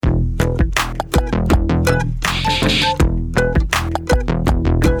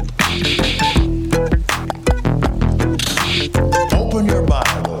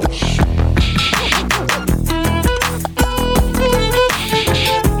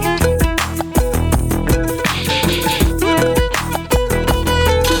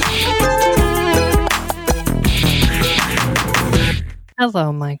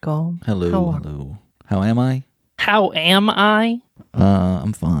Hello, Michael. Hello, hello. How am I? How am I?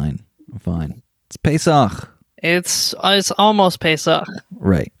 I'm fine. It's Pesach. It's almost Pesach.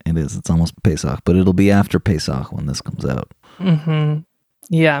 Right, it is. It's almost Pesach, but it'll be after Pesach when this comes out. Mm-hmm.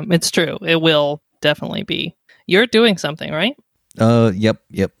 Yeah, it's true. It will definitely be. You're doing something, right? Yep.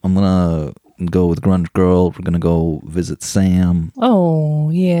 I'm gonna go with Grunge Girl. We're gonna go visit Sam. Oh,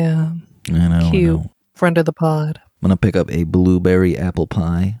 yeah. I know. Cute. Friend of the pod. I'm gonna pick up a blueberry apple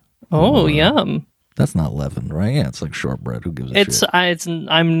pie. Oh, yum. That's not leavened, right? Yeah, it's like shortbread. Who gives a shit?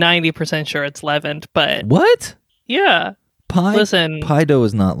 I'm 90% sure it's leavened, but What? yeah. Pie? Listen. Pie dough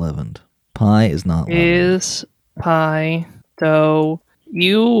is not leavened. Pie is not leavened. Is pie dough.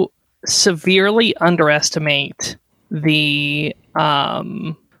 You severely underestimate the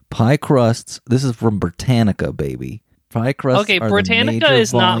Pie crusts. This is from Britannica, baby. Pie crusts. Okay, are the Britannica major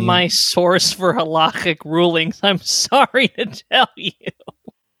is not volume- my source for halachic rulings. I'm sorry to tell you.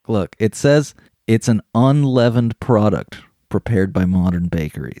 Look, it says it's an unleavened product prepared by modern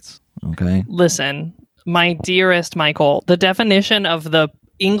bakeries. Okay. Listen, my dearest Michael, the definition of the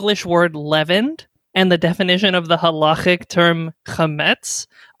English word leavened and the definition of the halachic term chametz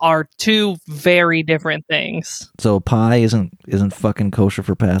are two very different things. So pie isn't fucking kosher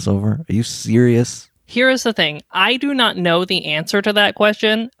for Passover? Are you serious? Here is the thing. I do not know the answer to that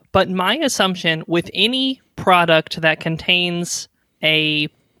question, but my assumption with any product that contains a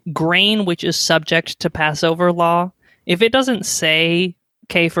grain which is subject to Passover law, if it doesn't say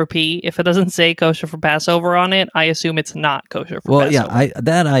K for P, if it doesn't say kosher for Passover on it, I assume it's not kosher for Passover.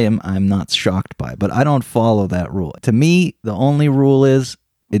 Yeah, I'm not shocked by, but I don't follow that rule. To me, the only rule is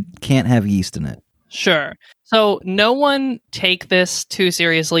it can't have yeast in it. Sure. So no one take this too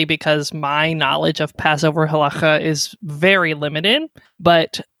seriously because my knowledge of Passover halacha is very limited,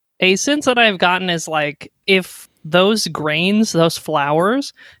 but a sense that I've gotten is like if those grains, those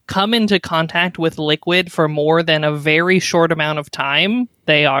flours, come into contact with liquid for more than a very short amount of time,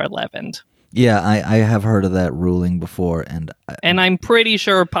 they are leavened. Yeah, I have heard of that ruling before, and I'm pretty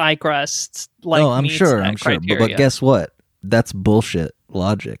sure pie crusts I'm meets sure, that but criteria. guess what? That's bullshit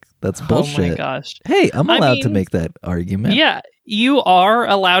logic. That's bullshit. Oh my gosh. Hey, I'm allowed to make that argument. Yeah, you are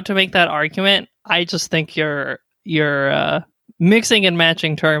allowed to make that argument. I just think you're mixing and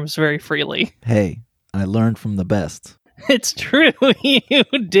matching terms very freely. Hey, I learned from the best. It's true. You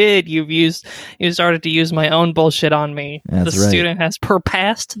did. You started to use my own bullshit on me. That's the right. student has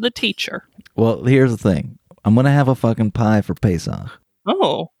surpassed the teacher. Well, here's the thing. I'm going to have a fucking pie for Pesach.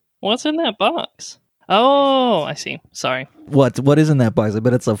 Oh, what's in that box? Oh, I see. Sorry. What is in that box? I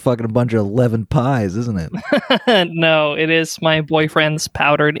bet it's a fucking bunch of 11 pies, isn't it? No, it is my boyfriend's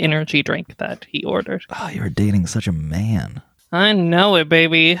powdered energy drink that he ordered. Oh, you're dating such a man. I know it,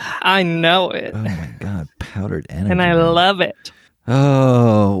 baby. I know it. Oh my God, powdered energy. And I love it.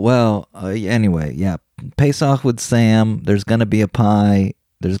 Oh, well, anyway, yeah. Pesach with Sam. There's going to be a pie.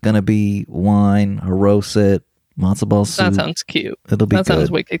 There's going to be wine, haroset, matzo ball soup. That sounds cute. It'll be good. That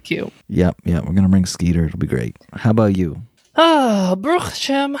sounds wicked cute. Yep. We're going to bring Skeeter. It'll be great. How about you? Oh, Baruch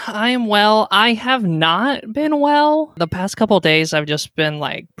Hashem, I am well. I have not been well. The past couple days, I've just been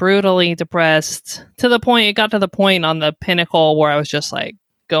like brutally depressed it got to the point on the pinnacle where I was just like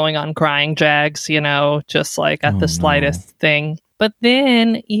going on crying jags, just like at the slightest thing. But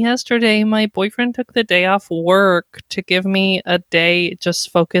then yesterday, my boyfriend took the day off work to give me a day just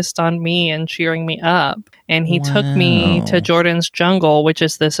focused on me and cheering me up. And he took me to Jordan's Jungle, which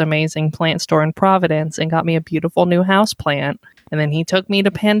is this amazing plant store in Providence, and got me a beautiful new house plant. And then he took me to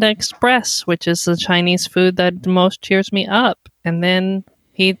Panda Express, which is the Chinese food that most cheers me up. And then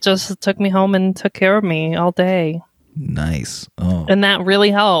he just took me home and took care of me all day. Nice. Oh. And that really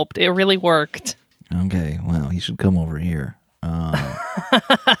helped. It really worked. Okay. Well, he should come over here.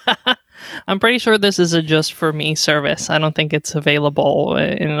 I'm pretty sure this is a just for me service. I don't think it's available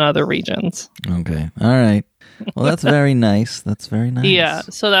in other regions. Okay. All right. Well, that's very nice. That's very nice. Yeah.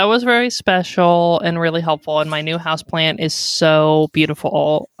 So that was very special and really helpful. And my new houseplant is so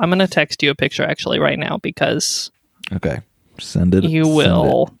beautiful. I'm going to text you a picture actually right now because Okay. Send it. you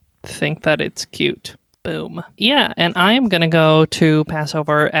will think that it's cute. Boom. Yeah. And I am going to go to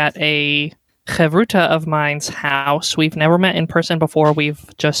Passover at a Chevruta of mine's house. We've never met in person before. We've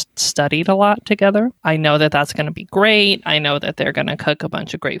just studied a lot together. I know that that's going to be great. I know that they're going to cook a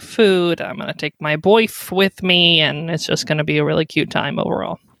bunch of great food. I'm going to take my boyf with me, and it's just going to be a really cute time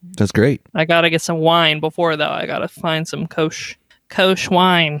overall. That's great. I got to get some wine before, though. I got to find some kosher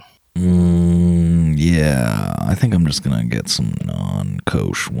wine. Yeah, I think I'm just gonna get some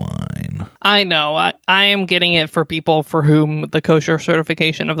non-kosher wine. I know. I am getting it for people for whom the kosher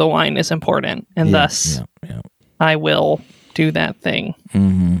certification of the wine is important, and thus I will do that thing.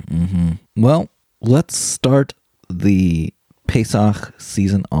 Well, let's start the Pesach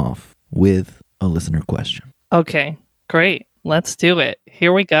season off with a listener question. Okay, great. Let's do it.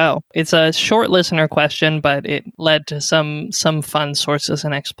 Here we go. It's a short listener question, but it led to some fun sources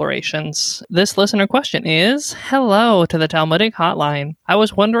and explorations. This listener question is, hello to the Talmudic Hotline. I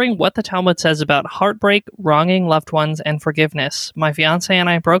was wondering what the Talmud says about heartbreak, wronging loved ones, and forgiveness. My fiance and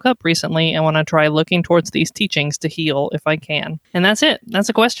I broke up recently and want to try looking towards these teachings to heal if I can. And that's it. That's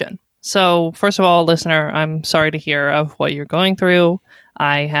a question. So, first of all, listener, I'm sorry to hear of what you're going through.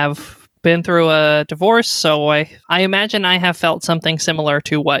 I have been through a divorce, so I imagine I have felt something similar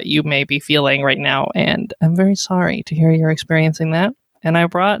to what you may be feeling right now, and I'm very sorry to hear you're experiencing that. And I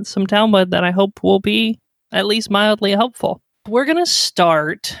brought some Talmud that I hope will be at least mildly helpful. We're going to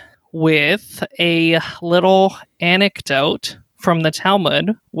start with a little anecdote from the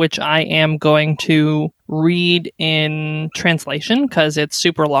Talmud, which I am going to read in translation because it's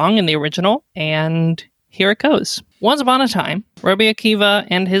super long in the original, and here it goes. Once upon a time, Rabbi Akiva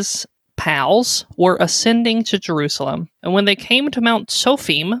and his pals were ascending to Jerusalem, and when they came to Mount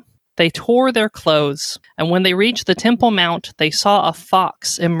Sophim, they tore their clothes, and when they reached the Temple Mount, they saw a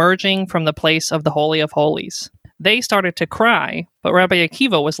fox emerging from the place of the Holy of Holies. They started to cry, but Rabbi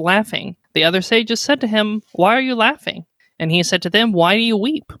Akiva was laughing. The other sages said to him, "Why are you laughing?" And he said to them, "Why do you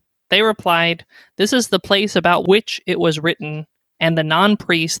weep?" They replied, "This is the place about which it was written, and the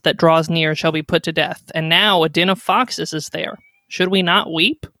non-priest that draws near shall be put to death, and now a den of foxes is there. Should we not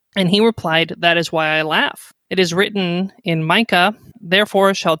weep?" And he replied, "That is why I laugh. It is written in Micah,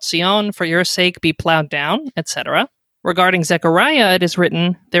 therefore shall Zion for your sake be plowed down," etc. Regarding Zechariah, it is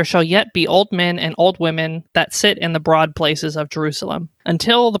written, "There shall yet be old men and old women that sit in the broad places of Jerusalem."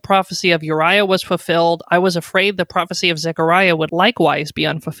 Until the prophecy of Uriah was fulfilled, I was afraid the prophecy of Zechariah would likewise be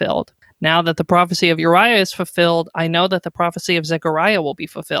unfulfilled. Now that the prophecy of Uriah is fulfilled, I know that the prophecy of Zechariah will be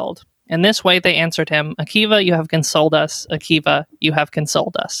fulfilled. In this way they answered him, "Akiva, you have consoled us. Akiva, you have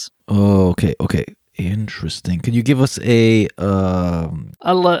consoled us." Okay. Interesting. Can you give us a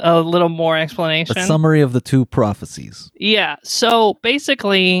little more explanation? A summary of the two prophecies. Yeah. So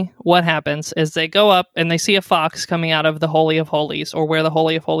basically what happens is they go up and they see a fox coming out of the Holy of Holies, or where the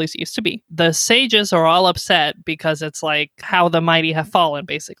Holy of Holies used to be. The sages are all upset because it's like how the mighty have fallen,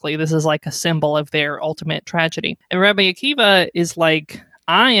 basically. This is like a symbol of their ultimate tragedy. And Rabbi Akiva is like,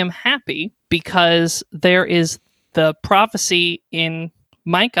 I am happy because there is the prophecy in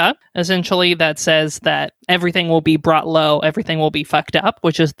Micah, essentially, that says that everything will be brought low, everything will be fucked up,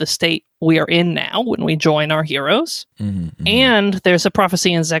 which is the state we are in now when we join our heroes. And there's a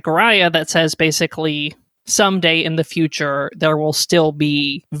prophecy in Zechariah that says basically someday in the future there will still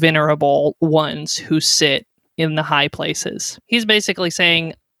be venerable ones who sit in the high places. He's basically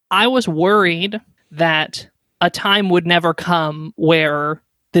saying, I was worried that a time would never come where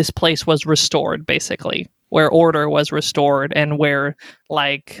this place was restored, basically, where order was restored and where,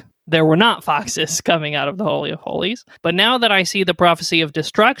 like, there were not foxes coming out of the Holy of Holies. But now that I see the prophecy of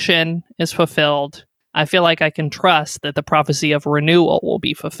destruction is fulfilled, I feel like I can trust that the prophecy of renewal will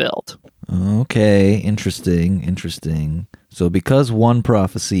be fulfilled. Okay, interesting. So because one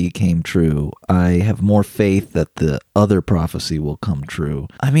prophecy came true, I have more faith that the other prophecy will come true.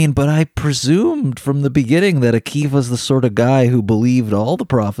 I mean, but I presumed from the beginning that Akiva's the sort of guy who believed all the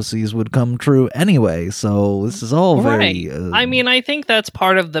prophecies would come true anyway, so this is all very... Right. I mean, I think that's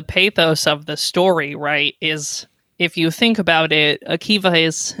part of the pathos of the story, right, is... If you think about it, Akiva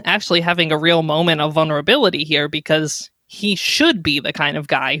is actually having a real moment of vulnerability here because he should be the kind of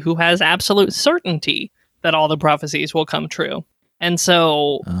guy who has absolute certainty that all the prophecies will come true. And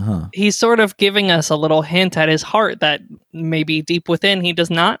so he's sort of giving us a little hint at his heart that maybe deep within he does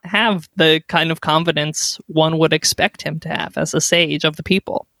not have the kind of confidence one would expect him to have as a sage of the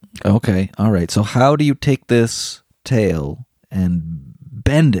people. Okay, all right. So how do you take this tale and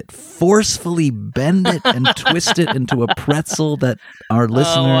forcefully bend it and twist it into a pretzel that our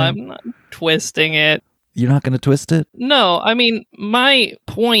listener... Oh, I'm not twisting it. You're not going to twist it? No, I mean, my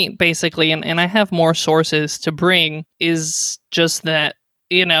point, basically, and I have more sources to bring, is just that,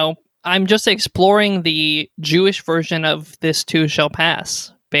 you know, I'm just exploring the Jewish version of this too shall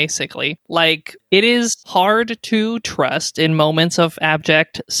pass, basically. Like, it is hard to trust in moments of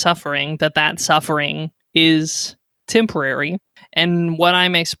abject suffering that suffering is temporary. And what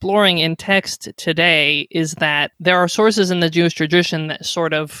I'm exploring in text today is that there are sources in the Jewish tradition that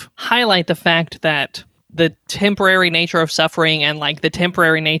sort of highlight the fact that the temporary nature of suffering and like the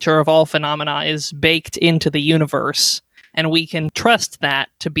temporary nature of all phenomena is baked into the universe And we can trust that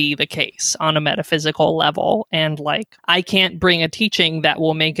to be the case on a metaphysical level. And like, I can't bring a teaching that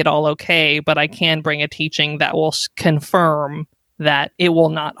will make it all okay, but I can bring a teaching that will confirm that it will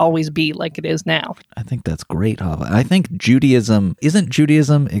not always be like it is now. I think that's great, Hava. I think isn't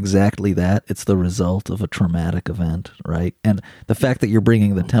Judaism exactly that? It's the result of a traumatic event, right? And the fact that you're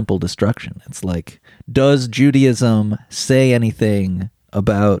bringing the temple destruction, it's like, does Judaism say anything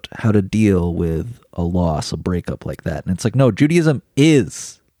about how to deal with a loss, a breakup like that? And it's like, no, Judaism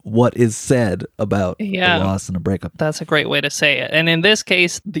is what is said about a loss and a breakup. That's a great way to say it. And in this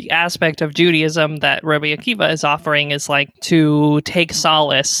case, the aspect of Judaism that Rabbi Akiva is offering is like to take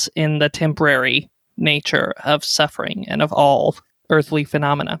solace in the temporary nature of suffering and of all earthly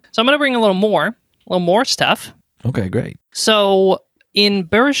phenomena. So I'm going to bring a little more stuff. Okay, great. So in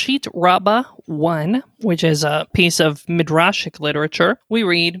Bereshit Rabbah 1, which is a piece of Midrashic literature, we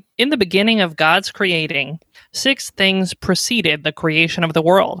read, "In the beginning of God's creating, 6 things preceded the creation of the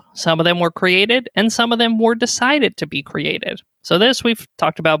world. Some of them were created, and some of them were decided to be created." So this we've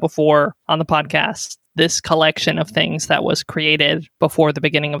talked about before on the podcast, this collection of things that was created before the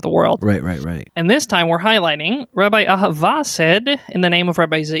beginning of the world. Right. And this time we're highlighting, Rabbi Ahava said, in the name of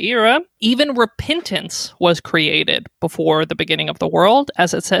Rabbi Zeira, even repentance was created before the beginning of the world,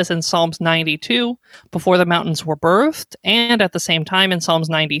 as it says in Psalms 92, before the mountains were birthed, and at the same time in Psalms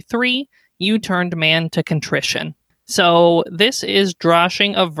 93, you turned man to contrition. So this is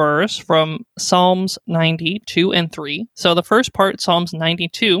drashing a verse from Psalms 92 and 3. So the first part, Psalms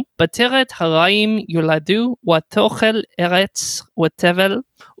 92, Bateret haraim yuladu watochel eretz watevel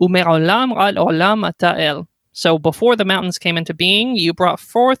ume'olam al olam ata'el. So before the mountains came into being, you brought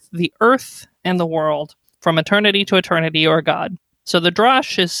forth the earth and the world. From eternity to eternity, or God. So the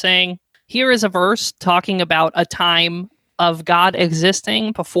drash is saying, here is a verse talking about a time of God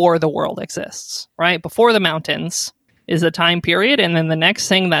existing before the world exists, right? Before the mountains is the time period. And then the next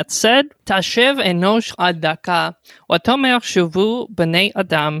thing that's said, Tashev enosh adaka, watomer shuvu b'nei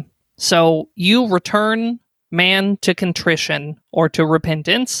adam. So you return man to contrition or to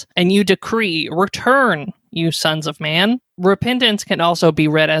repentance, and you decree, return, you sons of man. Repentance can also be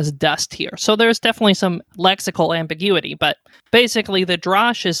read as dust here. So there's definitely some lexical ambiguity, but basically the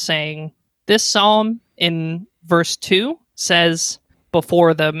drash is saying this psalm in verse 2 says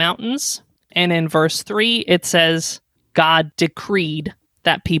before the mountains, and in verse 3 it says God decreed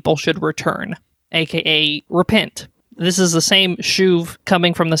that people should return, aka repent. This is the same shuv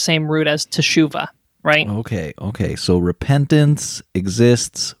coming from the same root as teshuva, right? Okay. So repentance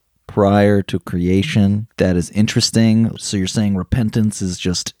exists prior to creation. That is interesting. So you're saying repentance is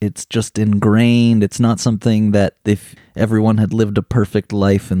just ingrained. It's not something that if everyone had lived a perfect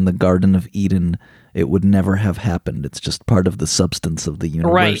life in the Garden of Eden, it would never have happened. It's just part of the substance of the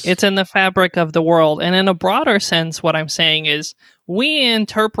universe. Right. It's in the fabric of the world. And in a broader sense, what I'm saying is we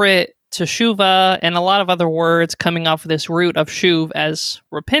interpret teshuva and a lot of other words coming off this root of shuv as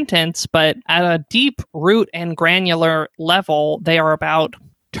repentance, but at a deep root and granular level, they are about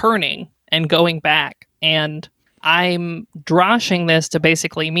turning and going back. And I'm drashing this to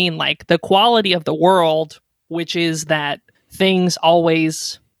basically mean like the quality of the world, which is that things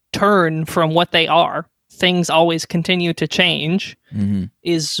always turn from what they are, things always continue to change,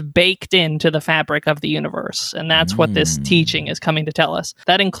 is baked into the fabric of the universe. And that's what this teaching is coming to tell us.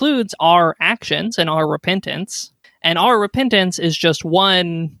 That includes our actions and our repentance. And our repentance is just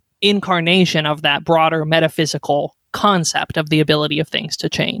one incarnation of that broader metaphysical concept of the ability of things to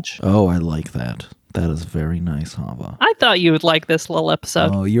change. Oh, I like that. That is very nice, Hava. I thought you would like this little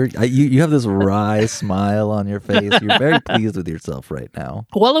episode. Oh, you have this wry smile on your face. You're very pleased with yourself right now.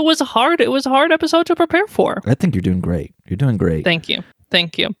 Well, it was a hard episode to prepare for. I think you're doing great. You're doing great. Thank you.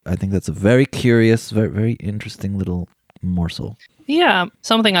 I think that's a very curious, very, very interesting little morsel. Yeah,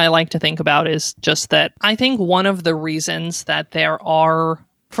 something I like to think about is just that I think one of the reasons that there are,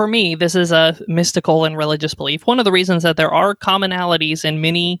 for me, this is a mystical and religious belief, one of the reasons that there are commonalities in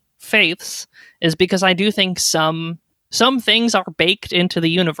many faiths is because I do think some things are baked into the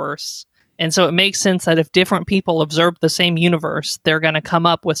universe. And so it makes sense that if different people observe the same universe, they're going to come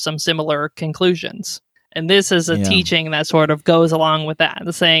up with some similar conclusions. And this is a teaching that sort of goes along with that,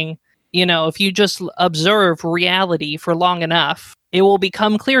 saying, you know, if you just observe reality for long enough, it will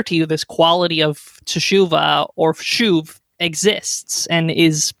become clear to you this quality of teshuva or shuv exists and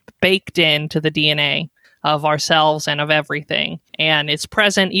is baked into the DNA of ourselves and of everything. And it's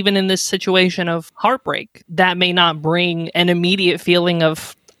present even in this situation of heartbreak. That may not bring an immediate feeling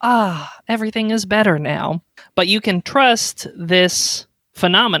of, everything is better now. But you can trust this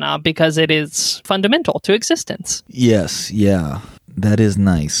phenomena because it is fundamental to existence. Yes, yeah. That is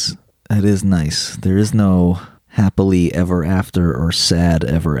nice. That is nice. There is no happily ever after or sad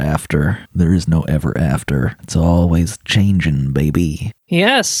ever after. There is no ever after. It's always changing, baby.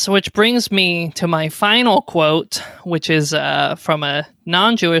 Yes, which brings me to my final quote, which is from a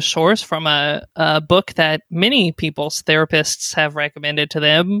non-Jewish source, from a book that many people's therapists have recommended to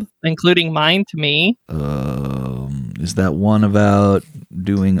them, including mine to me. Is that one about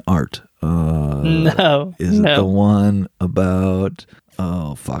doing art? No. Is it the one about...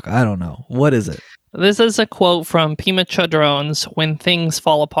 Oh, fuck. I don't know. What is it? This is a quote from Pema Chodron's When Things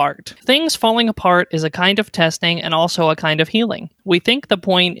Fall Apart. Things falling apart is a kind of testing and also a kind of healing. We think the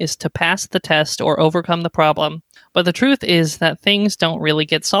point is to pass the test or overcome the problem, but the truth is that things don't really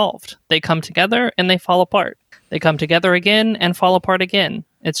get solved. They come together and they fall apart. They come together again and fall apart again.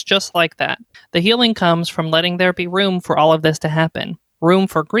 It's just like that. The healing comes from letting there be room for all of this to happen. Room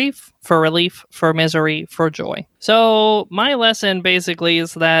for grief, for relief, for misery, for joy. So my lesson basically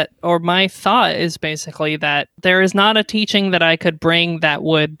is that, or my thought is basically that there is not a teaching that I could bring that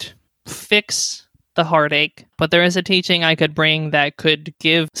would fix the heartache, but there is a teaching I could bring that could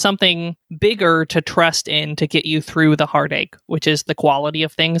give something bigger to trust in to get you through the heartache, which is the quality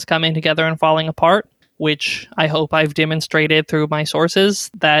of things coming together and falling apart, which I hope I've demonstrated through my sources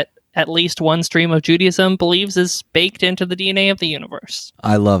that at least one stream of Judaism believes is baked into the DNA of the universe.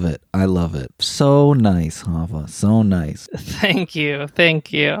 I love it. I love it. So nice, Hava. So nice. Thank you.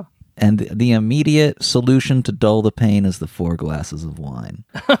 Thank you. And the immediate solution to dull the pain is the 4 glasses of wine.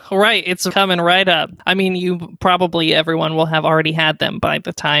 Right. It's coming right up. I mean, everyone will have already had them by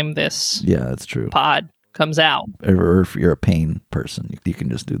the time this that's true. pod comes out. Or if you're a pain person, you can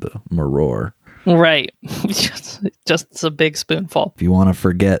just do the maror. Right. just a big spoonful. If you want to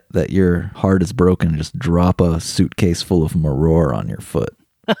forget that your heart is broken, just drop a suitcase full of maror on your foot.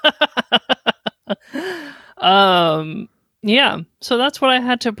 Yeah, so that's what I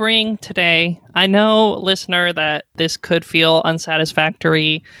had to bring today. I know, listener, that this could feel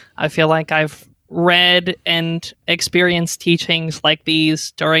unsatisfactory. I feel like I've read and experienced teachings like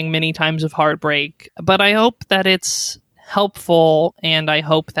these during many times of heartbreak, but I hope that it's helpful, and I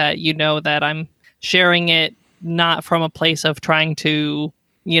hope that you know that I'm sharing it not from a place of trying to,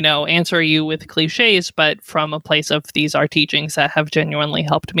 answer you with cliches, but from a place of these are teachings that have genuinely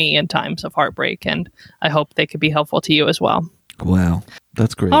helped me in times of heartbreak, and I hope they could be helpful to you as well. Wow,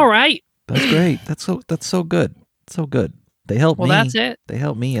 that's great. All right. That's great. That's so good. So good. They helped me. Well, that's it. They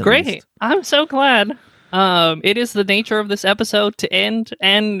helped me at Great. least. I'm so glad. It is the nature of this episode to end,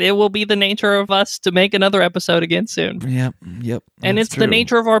 and it will be the nature of us to make another episode again soon. Yep. And it's the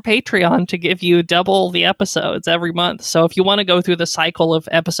nature of our Patreon to give you double the episodes every month. So if you want to go through the cycle of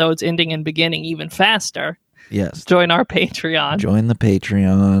episodes ending and beginning even faster, yes, join our Patreon. Join the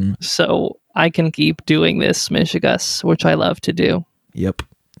Patreon. So I can keep doing this, Michigas, which I love to do. Yep.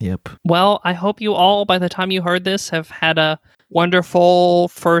 Well, I hope you all, by the time you heard this, have had a wonderful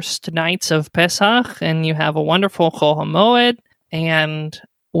first nights of Pesach, and you have a wonderful Chol HaMoed, and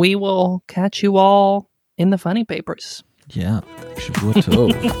we will catch you all in the funny papers. Yeah. Shavua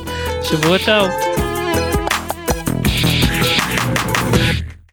Tov. Shavua Tov.